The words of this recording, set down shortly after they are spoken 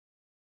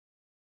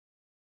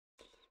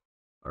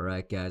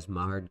Alright guys,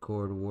 my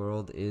hardcore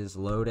world is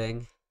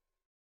loading.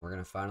 We're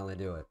gonna finally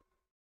do it.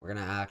 We're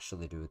gonna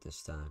actually do it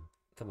this time.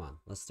 Come on,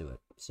 let's do it.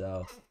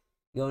 So,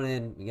 going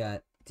in, we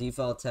got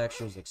default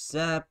textures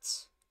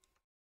except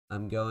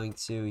I'm going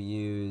to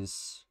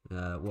use,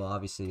 well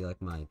obviously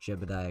like my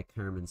Jebediah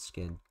Kerman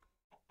skin,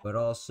 but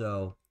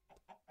also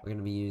we're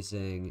gonna be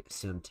using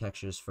some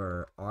textures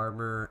for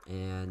armor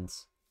and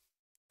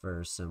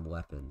for some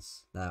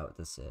weapons.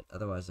 That's it.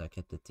 Otherwise I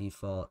kept the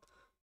default.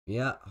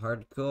 Yeah,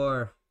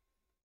 hardcore.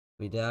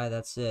 We die,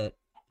 that's it.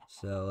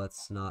 So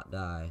let's not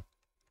die.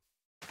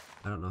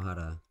 I don't know how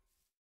to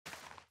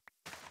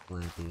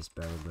plant these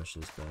berry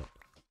bushes, but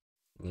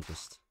I can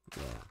just,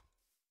 yeah.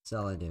 That's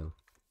all I do.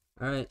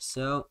 Alright,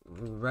 so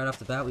right off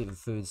the bat we have a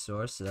food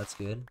source, so that's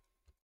good.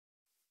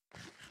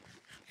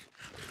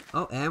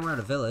 Oh, and we're at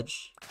a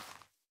village.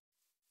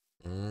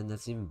 And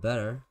that's even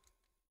better.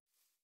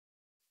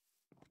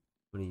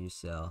 What do you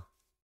sell?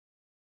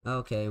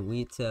 Okay,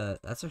 wheat,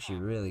 that's actually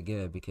really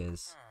good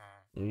because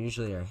there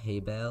usually are hay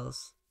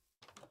bales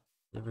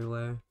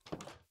everywhere.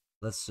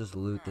 Let's just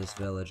loot this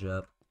village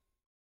up.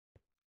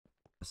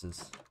 This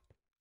is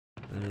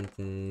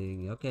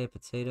anything. Okay,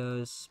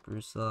 potatoes,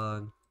 spruce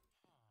log.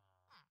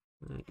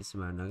 Alright, get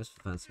some iron nuggets.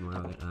 We'll find some more.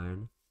 I'll get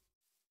iron.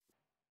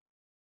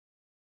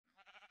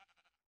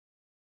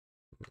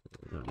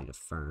 I don't need a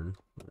fern.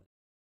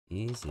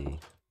 Easy.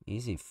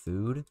 Easy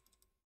food.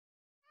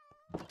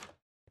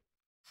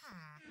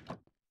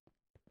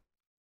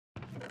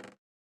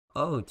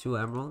 Oh, 2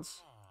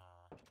 emeralds.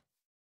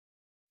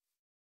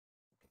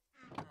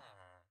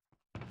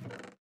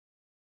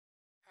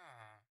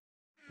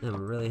 Yeah, we're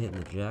really hitting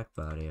the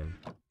jackpot here.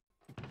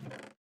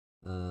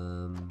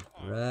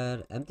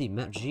 Red, empty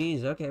map.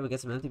 Jeez, okay, we got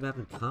some empty map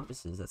and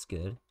compasses. That's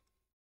good.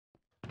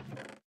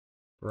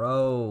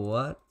 Bro,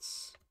 what?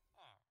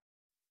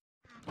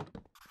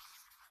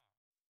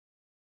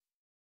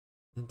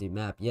 Empty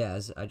map. Yeah,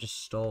 I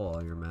just stole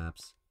all your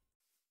maps.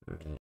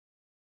 Alright.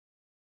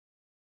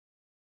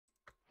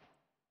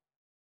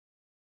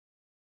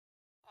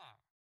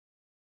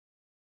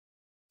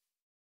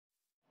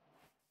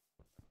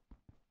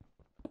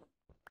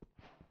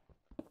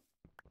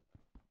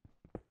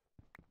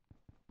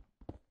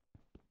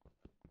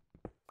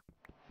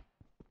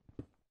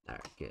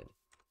 Alright, good.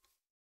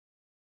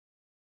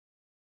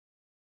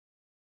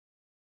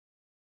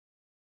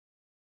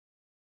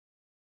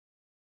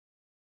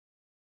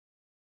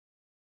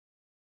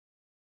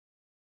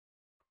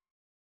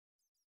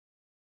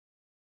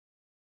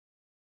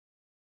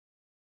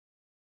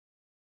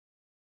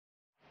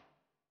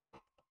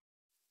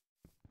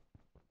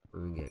 We're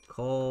gonna get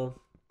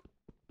coal.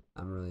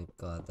 I'm really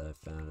glad that I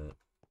found it.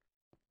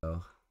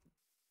 Oh.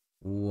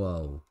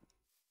 Whoa.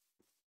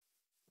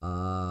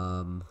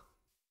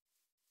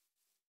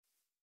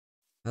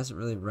 Hasn't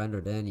really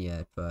rendered in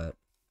yet, but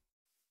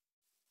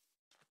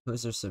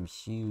those are some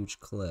huge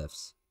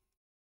cliffs.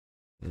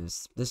 And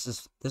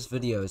this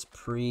video is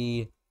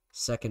pre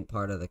second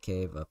part of the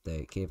cave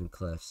update, cave and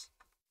cliffs.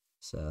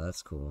 So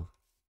that's cool.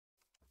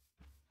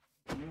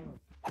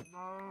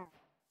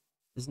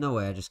 There's no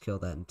way I just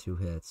killed that in 2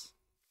 hits.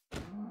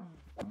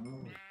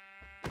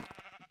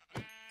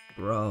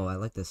 Bro, I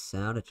like the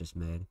sound it just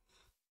made.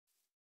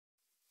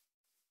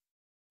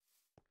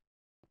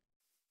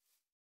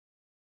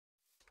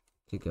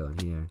 Could go in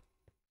here.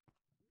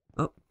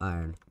 Oh,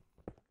 iron.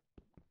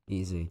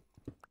 Easy.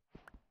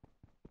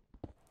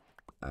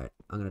 Alright,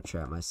 I'm gonna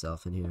trap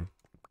myself in here.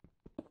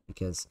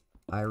 Because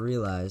I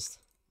realized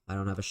I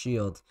don't have a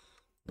shield.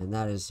 And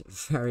that is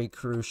very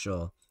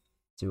crucial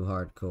to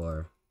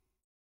hardcore.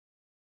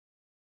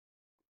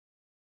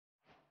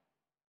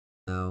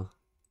 No.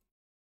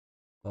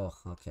 Oh,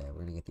 okay, we're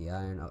gonna get the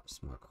iron. Oh,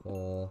 some more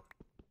coal.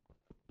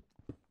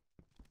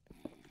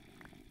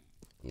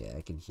 Yeah,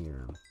 I can hear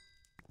him.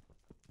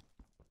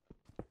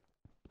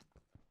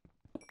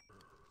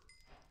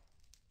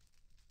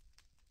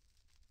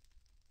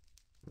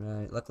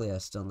 Right, luckily I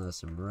still know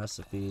some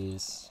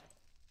recipes.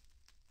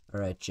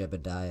 Alright,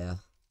 Jebediah.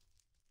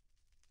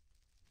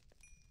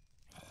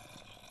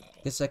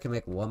 Guess I can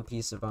make 1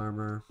 piece of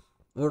armor.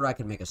 Or I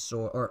can make a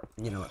sword, or,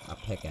 you know, a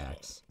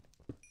pickaxe.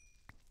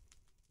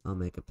 I'll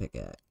make a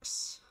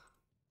pickaxe.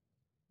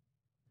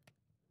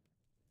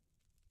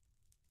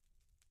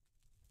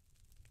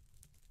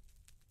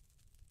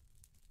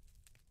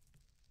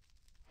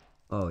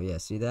 Oh, yeah,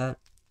 see that?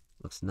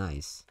 Looks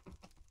nice.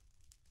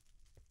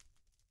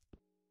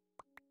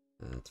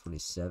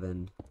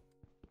 27.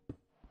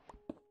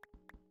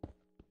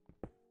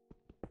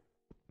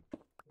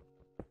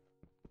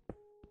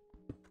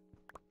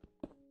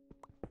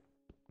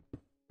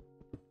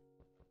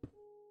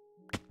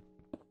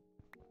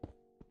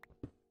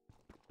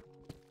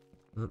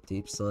 Oh,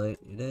 deep slate.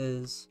 It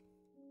is.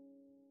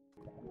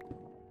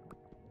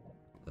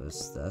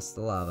 That's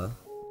the lava.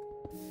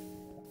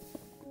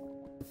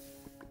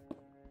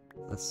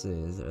 Let's see,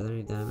 are there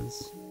any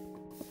diamonds?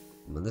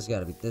 Well, there's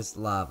gotta be this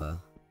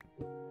lava.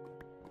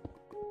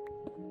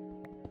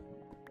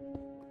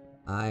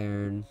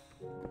 Iron.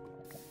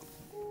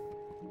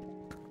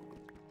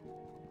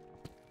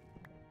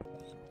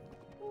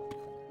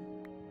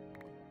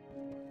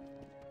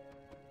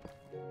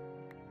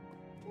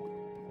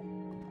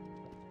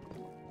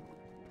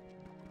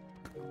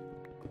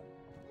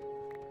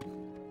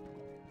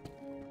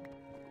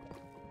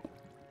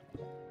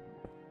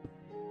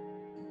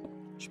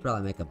 Should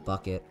probably make a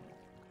bucket.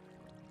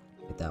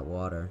 Get that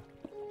water.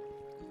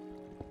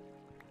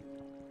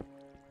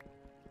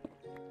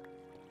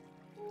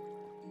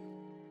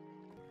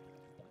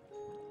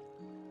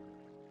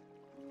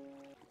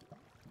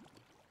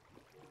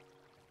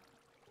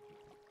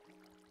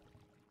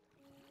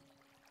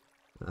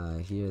 I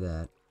hear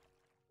that.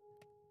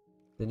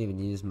 Didn't even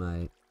use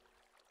my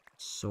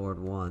sword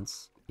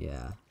once.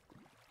 Yeah.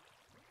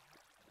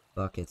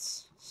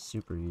 Bucket's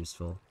super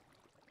useful.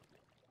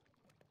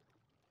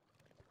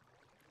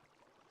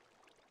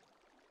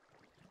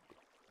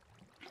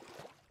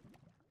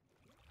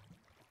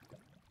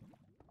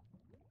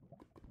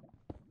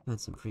 Find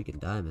some freaking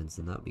diamonds,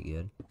 then that'd be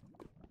good.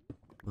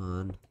 Come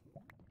on.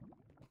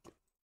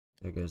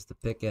 There goes the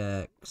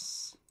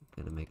pickaxe.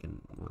 Gonna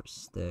making more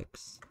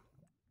sticks.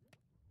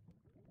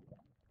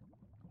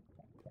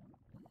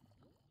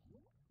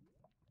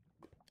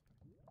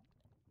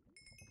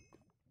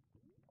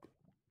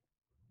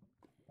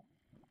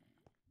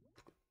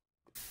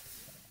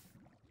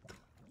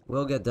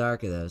 Will get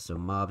darker though, so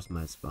mobs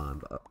might spawn,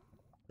 but oh,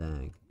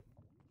 dang.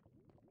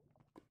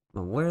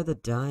 Well, where are the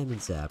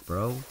diamonds at,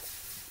 bro?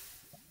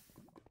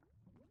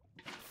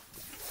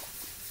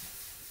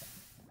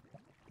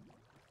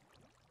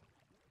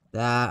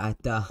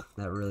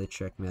 That really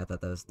tricked me. I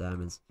thought that was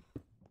diamonds.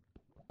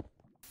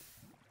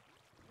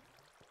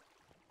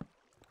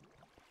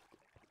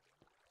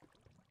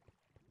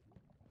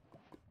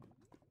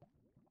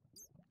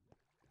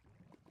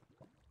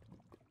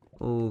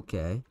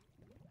 Okay.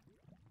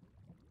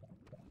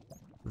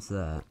 What's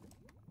that?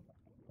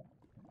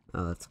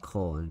 Oh, that's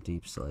coal and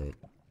deep slate.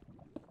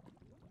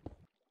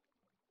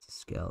 It's a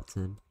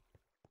skeleton.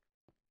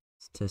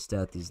 Let's test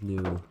out these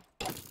new...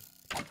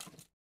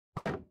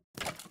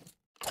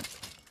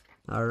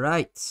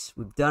 Alright,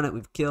 we've done it.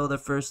 We've killed our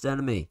first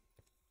enemy.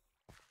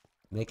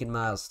 Making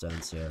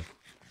milestones here.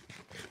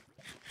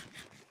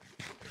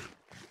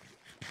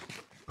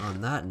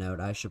 On that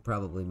note, I should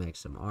probably make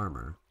some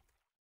armor.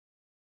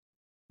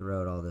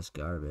 Throw out all this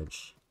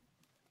garbage.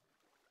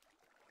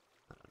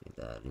 I don't need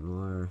that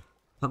anymore.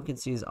 Pumpkin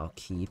seeds I'll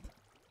keep.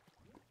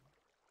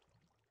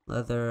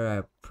 Leather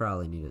I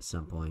probably need at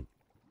some point.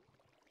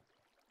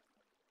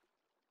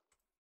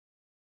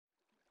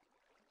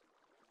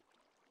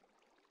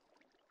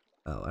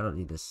 Oh, I don't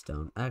need this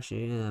stone.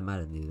 Actually, yeah, I might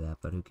have needed that,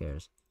 but who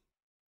cares?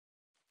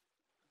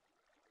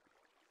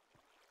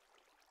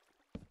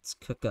 Let's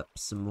cook up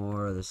some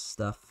more of this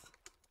stuff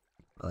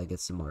while I get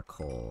some more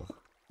coal.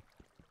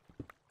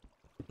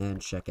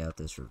 And check out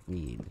this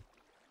ravine.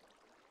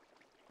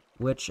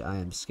 Which I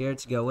am scared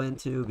to go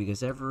into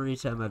because every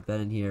time I've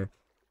been in here,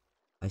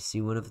 I see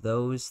one of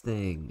those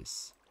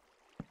things.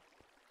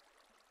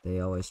 They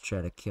always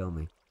try to kill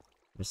me.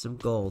 There's some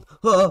gold.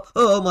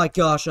 Oh my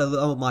gosh,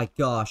 oh my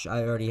gosh,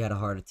 I already had a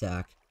heart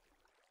attack.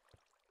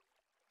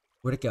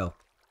 Where'd it go?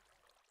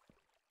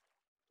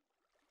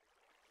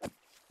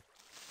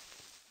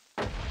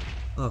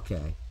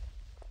 Okay.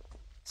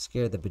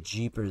 Scared the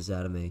bejeepers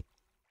out of me.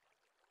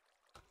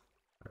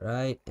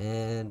 Alright,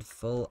 and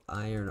full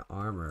iron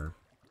armor.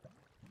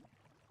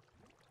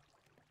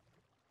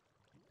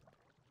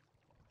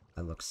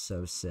 I look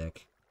so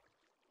sick.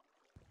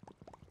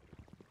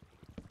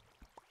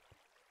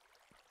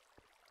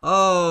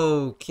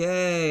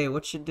 Okay,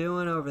 what you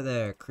doing over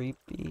there,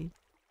 creepy?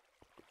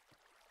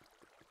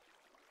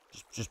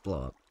 Just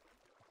blow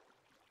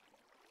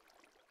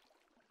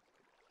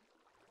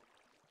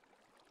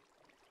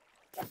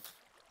up.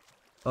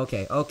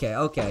 Okay, okay,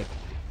 okay.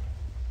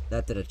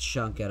 That did a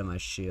chunk out of my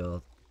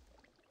shield.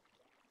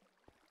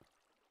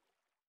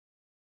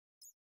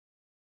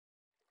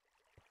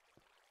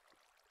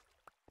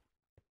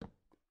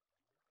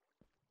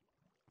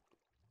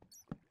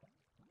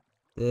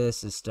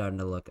 This is starting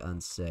to look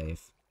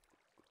unsafe.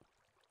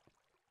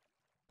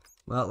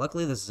 Well,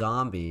 luckily the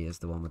zombie is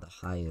the one with the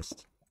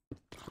highest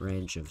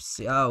range of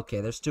oh,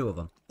 okay, there's two of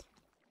them.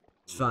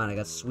 It's fine, I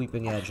got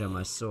sweeping edge on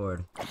my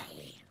sword.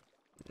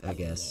 I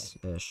guess,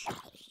 ish.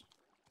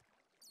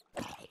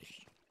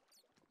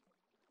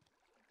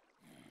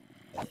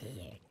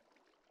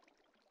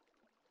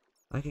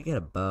 I could get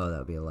a bow, that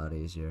would be a lot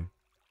easier.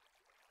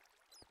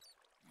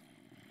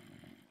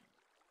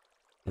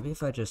 Maybe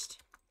if I just...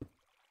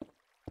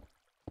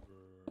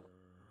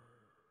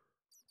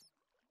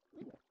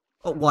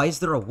 Oh, why is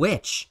there a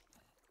witch?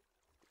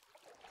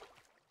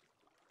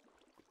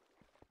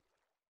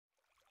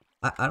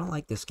 I don't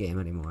like this game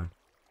anymore.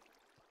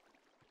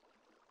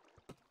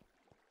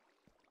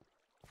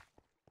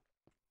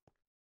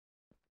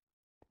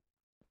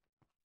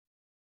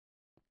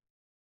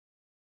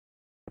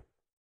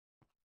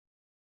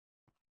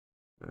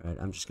 Alright,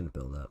 I'm just gonna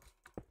build up.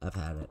 I've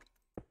had it.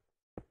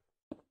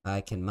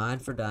 I can mine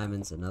for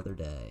diamonds another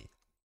day.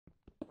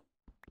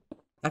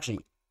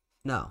 Actually,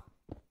 no.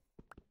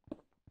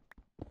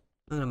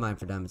 I'm gonna mine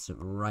for diamonds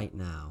right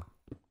now.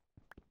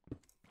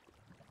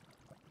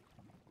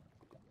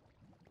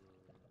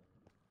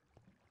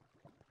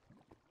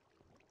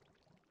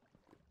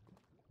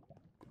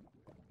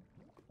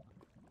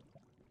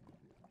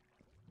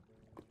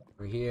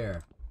 We're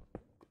here.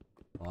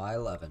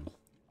 Y11.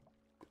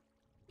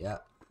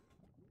 Yep.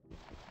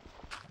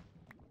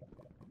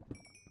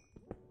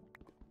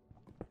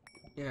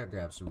 Here,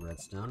 grab some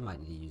redstone.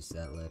 Might need to use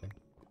that later.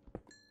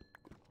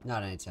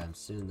 Not anytime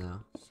soon,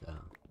 though, so...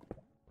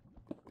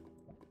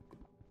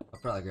 I'll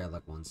probably grab,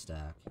 like, 1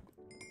 stack.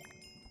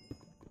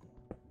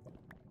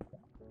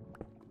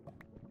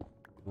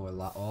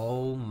 More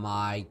oh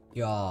my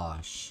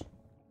gosh.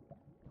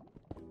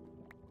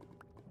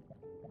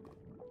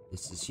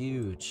 This is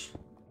huge.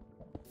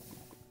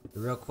 The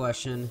real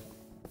question,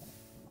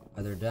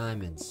 are there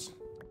diamonds?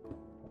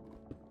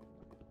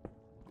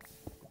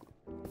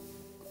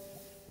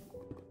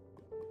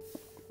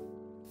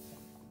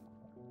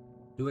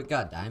 Do it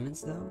got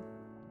diamonds though?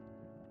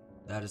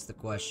 That is the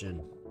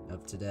question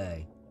of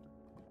today.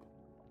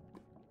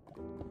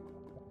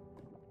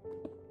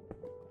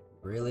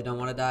 Really don't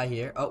want to die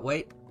here. Oh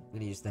wait, I'm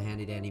gonna use the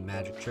handy dandy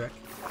magic trick.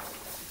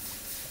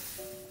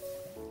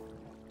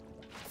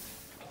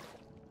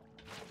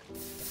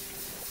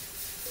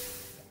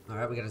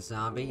 Alright, we got a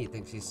zombie. He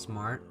thinks he's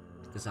smart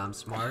because I'm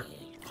smart.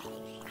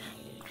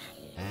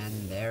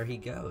 And there he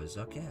goes.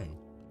 Okay.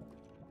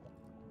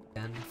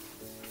 And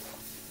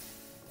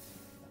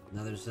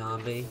another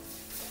zombie.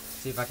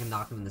 See if I can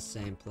knock him in the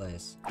same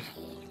place.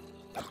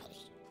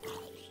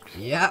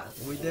 Yeah,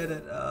 we did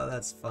it. Oh,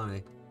 that's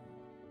funny.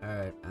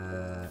 Alright,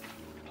 oh.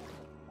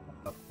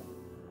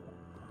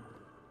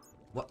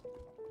 What?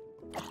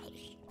 I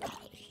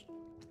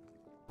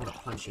want to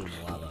punch you in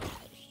the lava.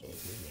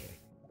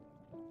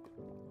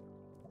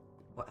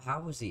 What?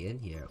 How was he in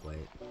here?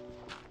 Wait.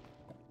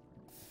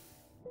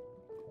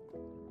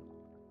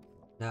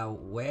 Now,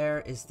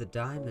 where is the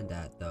diamond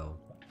at, though?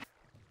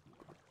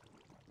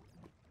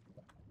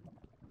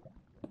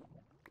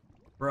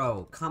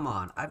 Bro, come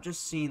on. I've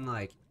just seen,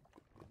 like,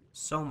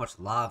 so much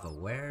lava.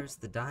 Where's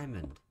the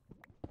diamond?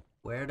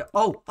 Where do—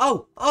 oh!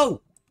 Oh!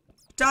 Oh!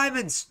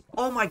 Diamonds!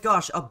 Oh my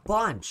gosh, a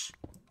bunch!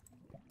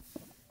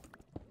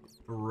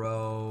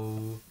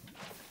 Bro.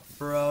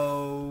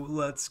 Bro,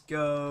 let's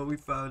go. We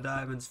found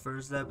diamonds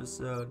first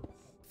episode.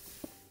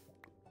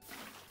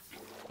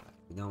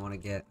 We don't want to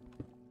get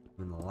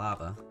in the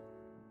lava.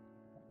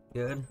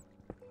 Good.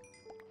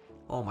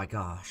 Oh my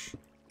gosh.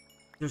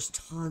 There's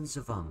tons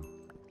of them.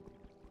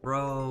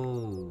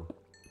 Bro.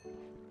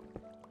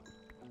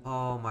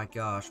 Oh my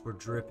gosh, we're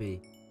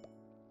drippy.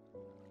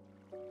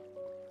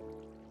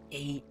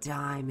 8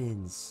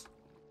 diamonds.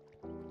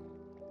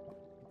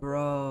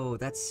 Bro,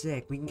 that's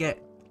sick. We can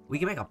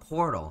make a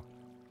portal.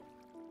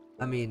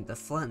 I mean, the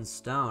flint and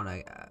stone,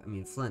 I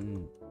mean, flint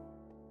and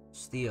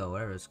steel,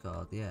 whatever it's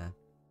called, yeah.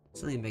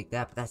 Still need to make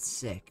that, but that's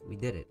sick. We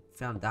did it.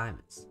 Found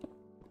diamonds.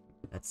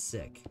 That's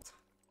sick.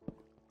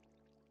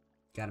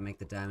 Gotta make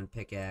the diamond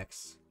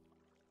pickaxe.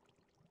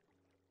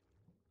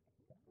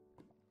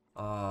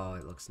 Oh,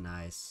 it looks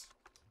nice.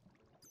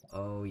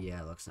 Oh,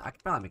 yeah, it looks nice. I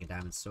could probably make a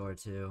diamond sword,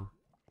 too.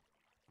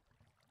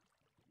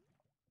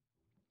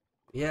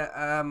 Yeah,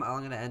 I'm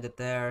gonna end it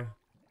there.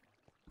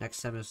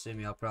 Next time you'll see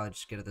me, I'll probably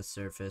just get to the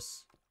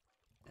surface.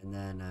 And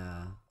then,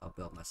 I'll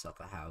build myself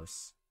a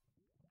house.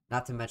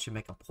 Not to mention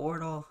make a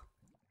portal.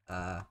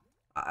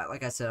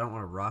 Like I said, I don't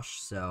want to rush,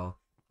 so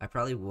I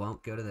probably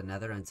won't go to the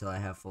nether until I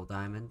have full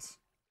diamonds.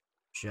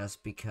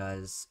 Just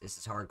because this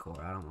is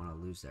hardcore. I don't want to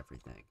lose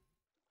everything.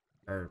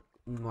 Or,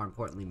 more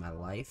importantly, my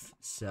life.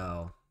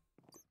 So,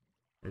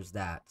 there's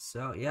that.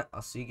 So, yeah,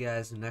 I'll see you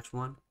guys in the next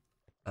one.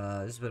 This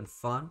has been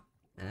fun.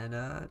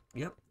 And,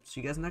 yep,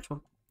 see you guys in the next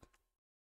one.